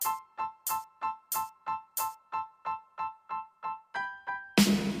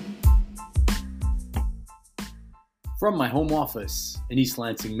From my home office in East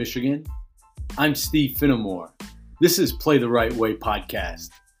Lansing, Michigan, I'm Steve Finnemore. This is Play the Right Way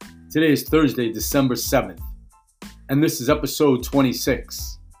podcast. Today is Thursday, December 7th, and this is episode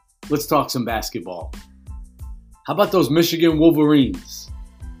 26. Let's talk some basketball. How about those Michigan Wolverines?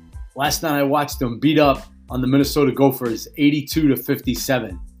 Last night I watched them beat up on the Minnesota Gophers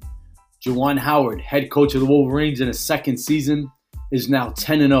 82-57. Juwan Howard, head coach of the Wolverines in his second season, is now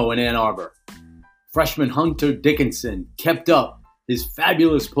 10-0 in Ann Arbor. Freshman Hunter Dickinson kept up his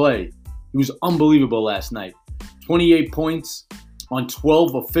fabulous play. He was unbelievable last night. 28 points on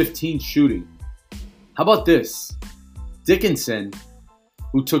 12 of 15 shooting. How about this? Dickinson,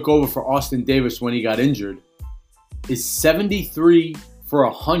 who took over for Austin Davis when he got injured, is 73 for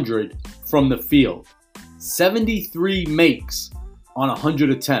 100 from the field. 73 makes on 100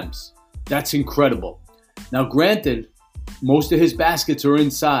 attempts. That's incredible. Now, granted, most of his baskets are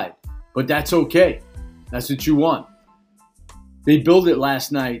inside, but that's okay. That's what you want. They billed it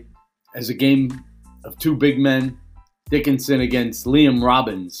last night as a game of two big men. Dickinson against Liam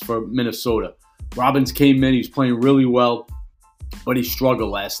Robbins for Minnesota. Robbins came in, he was playing really well, but he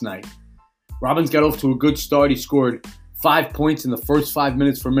struggled last night. Robbins got off to a good start. He scored 5 points in the first 5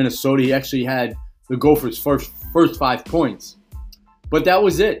 minutes for Minnesota. He actually had the Gophers' first 5 points. But that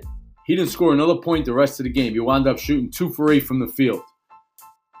was it. He didn't score another point the rest of the game. He wound up shooting 2 for 8 from the field.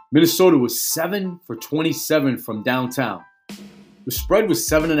 Minnesota was 7 for 27 from downtown. The spread was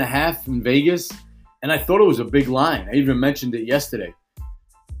 7.5 in Vegas, and I thought it was a big line. I even mentioned it yesterday.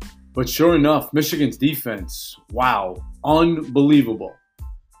 But sure enough, Michigan's defense, wow, unbelievable.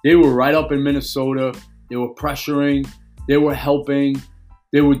 They were right up in Minnesota. They were pressuring. They were helping.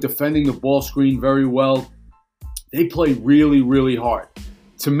 They were defending the ball screen very well. They played really, really hard.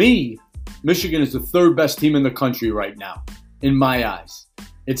 To me, Michigan is the third best team in the country right now, in my eyes.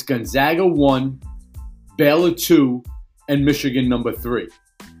 It's Gonzaga 1, Baylor 2, and Michigan number 3.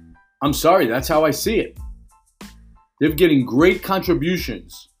 I'm sorry, that's how I see it. They're getting great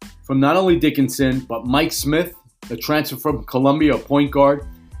contributions from not only Dickinson, but Mike Smith, the transfer from Columbia, a point guard.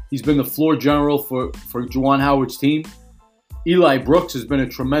 He's been the floor general for Juwan Howard's team. Eli Brooks has been a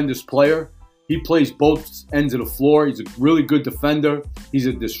tremendous player. He plays both ends of the floor. He's a really good defender. He's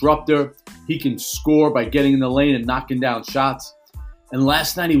a disruptor. He can score by getting in the lane and knocking down shots. And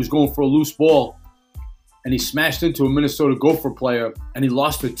last night he was going for a loose ball, and he smashed into a Minnesota Gopher player, and he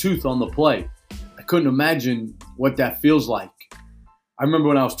lost a tooth on the play. I couldn't imagine what that feels like. I remember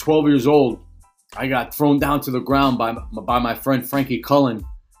when I was 12 years old, I got thrown down to the ground by my friend Frankie Cullen.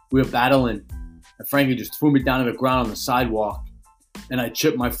 We were battling, and Frankie just threw me down to the ground on the sidewalk, and I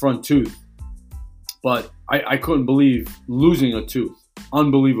chipped my front tooth. But I couldn't believe losing a tooth.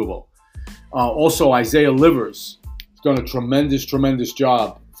 Unbelievable. Also, Isaiah Livers has done a tremendous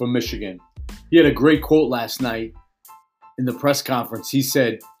job for Michigan. He had a great quote last night in the press conference. He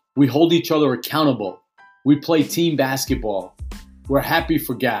said, "We hold each other accountable. We play team basketball. We're happy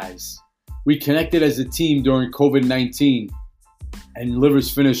for guys. We connected as a team during COVID-19. And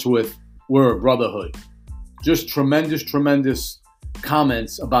Livers finished with, "We're a brotherhood." Just tremendous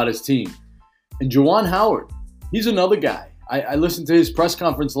comments about his team. And Juwan Howard, he's another guy. I listened to his press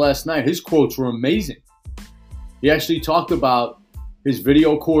conference last night. His quotes were amazing. He actually talked about his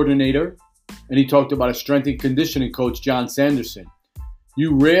video coordinator, and he talked about a strength and conditioning coach, John Sanderson.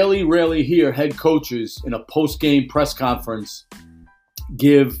 You rarely hear head coaches in a post-game press conference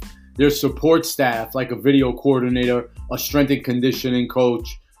give their support staff, like a video coordinator, a strength and conditioning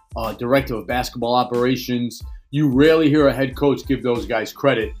coach, a director of basketball operations. You rarely hear a head coach give those guys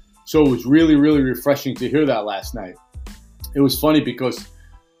credit. So it was really refreshing to hear that last night. It was funny because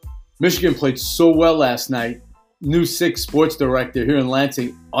Michigan played so well last night. News 6 sports director here in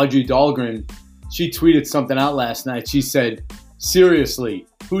Lansing, Audrey Dahlgren, she tweeted something out last night. She said, "Seriously,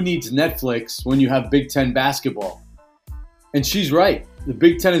 who needs Netflix when you have Big Ten basketball?" And she's right. The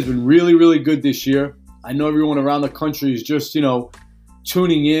Big Ten has been really good this year. I know everyone around the country is just,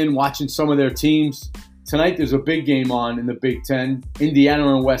 tuning in, watching some of their teams. Tonight there's a big game on in the Big Ten,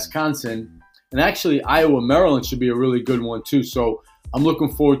 Indiana and Wisconsin. And actually, Iowa-Maryland should be a really good one too. So I'm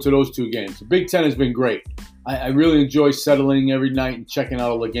looking forward to those 2 games. The Big Ten has been great. I really enjoy settling every night and checking out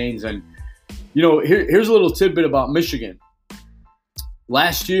all the games. And, here's a little tidbit about Michigan.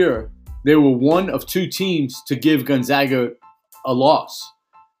 Last year, they were one of 2 teams to give Gonzaga a loss.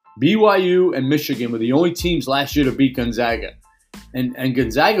 BYU and Michigan were the only teams last year to beat Gonzaga. And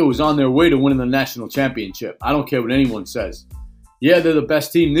Gonzaga was on their way to winning the national championship. I don't care what anyone says. Yeah, they're the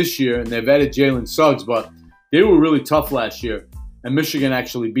best team this year, and they've added Jalen Suggs, but they were really tough last year, and Michigan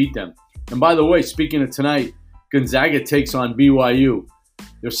actually beat them. And by the way, speaking of tonight, Gonzaga takes on BYU.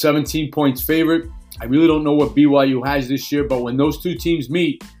 They're 17 points favorite. I really don't know what BYU has this year, but when those two teams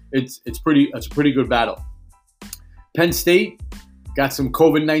meet, it's a pretty good battle. Penn State got some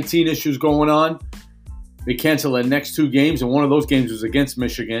COVID-19 issues going on. They canceled their next two games, and one of those games was against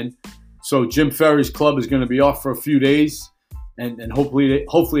Michigan. So Jim Ferry's club is going to be off for a few days, and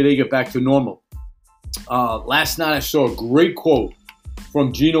hopefully they get back to normal. Last night I saw a great quote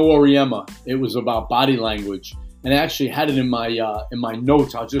from Gino Auriemma. It was about body language, and I actually had it in my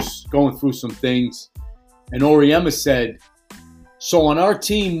notes. I was just going through some things, and Auriemma said, "So on our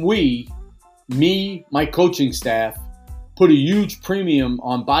team, me, my coaching staff, put a huge premium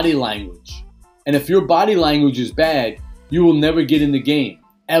on body language. And if your body language is bad, you will never get in the game,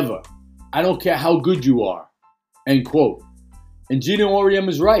 ever. I don't care how good you are." End quote. And Gino Auriemma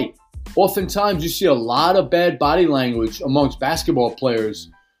is right. Oftentimes, you see a lot of bad body language amongst basketball players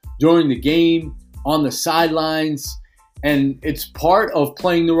during the game, on the sidelines, and it's part of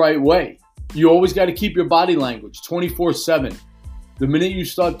playing the right way. You always got to keep your body language 24/7. The minute you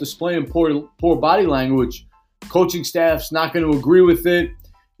start displaying poor body language, coaching staff's not going to agree with it.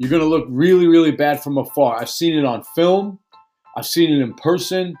 You're going to look really, really bad from afar. I've seen it on film. I've seen it in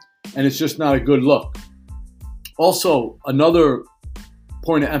person, and it's just not a good look. Also, another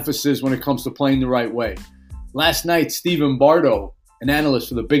point of emphasis when it comes to playing the right way. Last night, Stephen Bardo, an analyst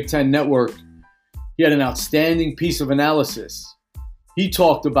for the Big Ten Network, he had an outstanding piece of analysis. He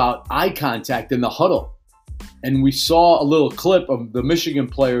talked about eye contact in the huddle. And we saw a little clip of the Michigan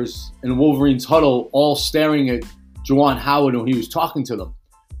players in Wolverines huddle all staring at Juwan Howard when he was talking to them.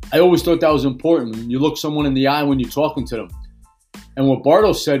 I always thought that was important. You look someone in the eye when you're talking to them. And what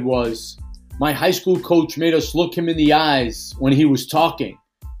Bardo said was, "My high school coach made us look him in the eyes when he was talking."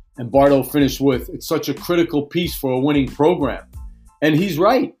 And Bardo finished with, "It's such a critical piece for a winning program." And he's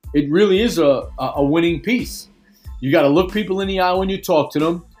right. It really is a winning piece. You got to look people in the eye when you talk to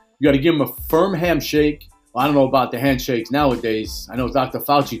them. You got to give them a firm handshake. Well, I don't know about the handshakes nowadays. I know Dr.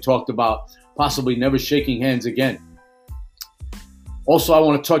 Fauci talked about possibly never shaking hands again. Also, I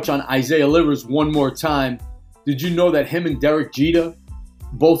want to touch on Isaiah Livers one more time. Did you know that him and Derek Jeter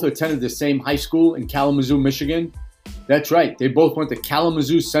both attended the same high school in Kalamazoo, Michigan? That's right. They both went to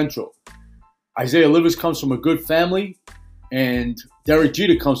Kalamazoo Central. Isaiah Livers comes from a good family, and Derek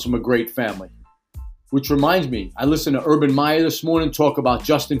Jeter comes from a great family. Which reminds me, I listened to Urban Meyer this morning talk about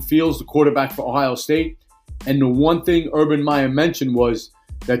Justin Fields, the quarterback for Ohio State. And the one thing Urban Meyer mentioned was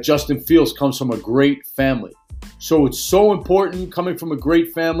that Justin Fields comes from a great family. So it's so important coming from a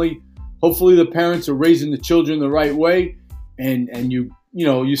great family. Hopefully the parents are raising the children the right way, and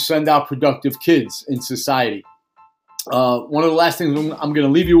you send out productive kids in society. One of the last things I'm going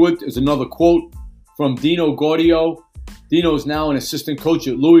to leave you with is another quote from Dino Gaudio. Dino is now an assistant coach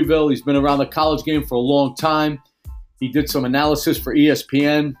at Louisville. He's been around the college game for a long time. He did some analysis for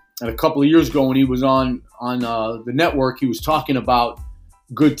ESPN. And a couple of years ago when he was on the network, he was talking about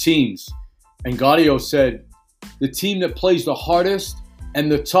good teams. And Gaudio said, "The team that plays the hardest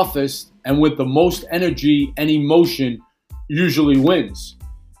and the toughest and with the most energy and emotion usually wins."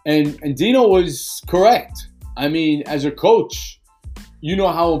 And Dino was correct. I mean, as a coach, you know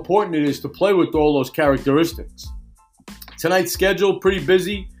how important it is to play with all those characteristics. Tonight's schedule, pretty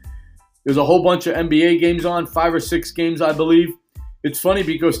busy. There's a whole bunch of NBA games on, 5 or 6 games, I believe. It's funny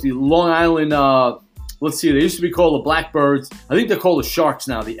because the Long Island, they used to be called the Blackbirds. I think they're called the Sharks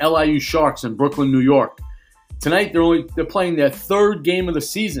now, the LIU Sharks in Brooklyn, New York. Tonight, they're playing their third game of the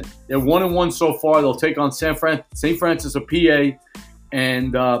season. They're 1-1 so far. They'll take on St. Francis of PA,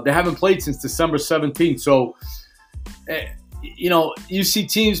 and they haven't played since December 17th. So, you see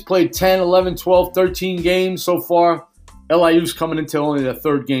teams play 10, 11, 12, 13 games so far. LIU's coming into only their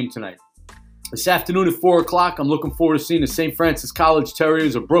third game tonight. This afternoon at 4 o'clock, I'm looking forward to seeing the St. Francis College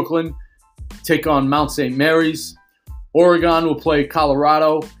Terriers of Brooklyn take on Mount St. Mary's. Oregon will play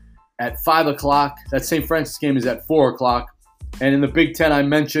Colorado at 5 o'clock. That St. Francis game is at 4 o'clock. And in the Big Ten, I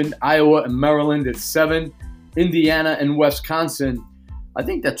mentioned Iowa and Maryland at 7. Indiana and Wisconsin, I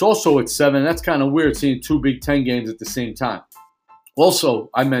think that's also at 7. That's kind of weird seeing 2 Big Ten games at the same time. Also,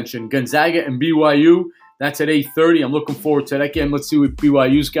 I mentioned Gonzaga and BYU. That's at 8:30. I'm looking forward to that game. Let's see what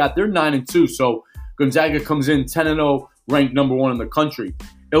BYU's got. They're 9-2, so Gonzaga comes in 10-0, ranked number 1 in the country.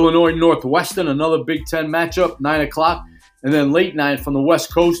 Illinois Northwestern, another Big Ten matchup, 9 o'clock. And then late night from the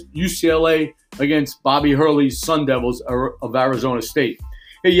West Coast, UCLA against Bobby Hurley's Sun Devils of Arizona State.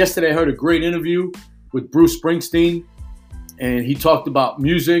 Hey, yesterday I heard a great interview with Bruce Springsteen, and he talked about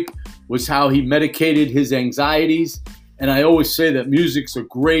music, was how he medicated his anxieties. And I always say that music's a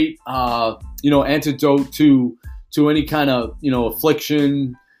great, antidote to any kind of,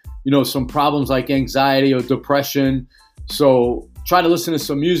 affliction, some problems like anxiety or depression. So try to listen to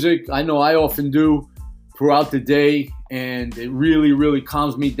some music. I know I often do. throughout the day, and it really, really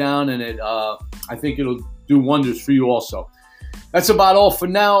calms me down, and I think it'll do wonders for you also. That's about all for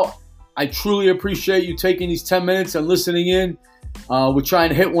now. I truly appreciate you taking these 10 minutes and listening in. We're trying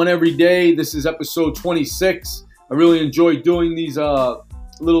to hit one every day. This is episode 26. I really enjoy doing these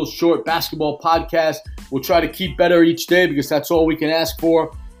little short basketball podcasts. We'll try to keep better each day because that's all we can ask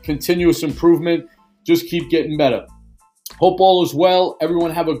for. Continuous improvement. Just keep getting better. Hope all is well.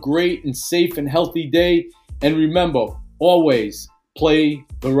 Everyone have a great and safe and healthy day. And remember, always play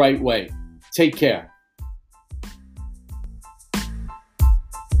the right way. Take care.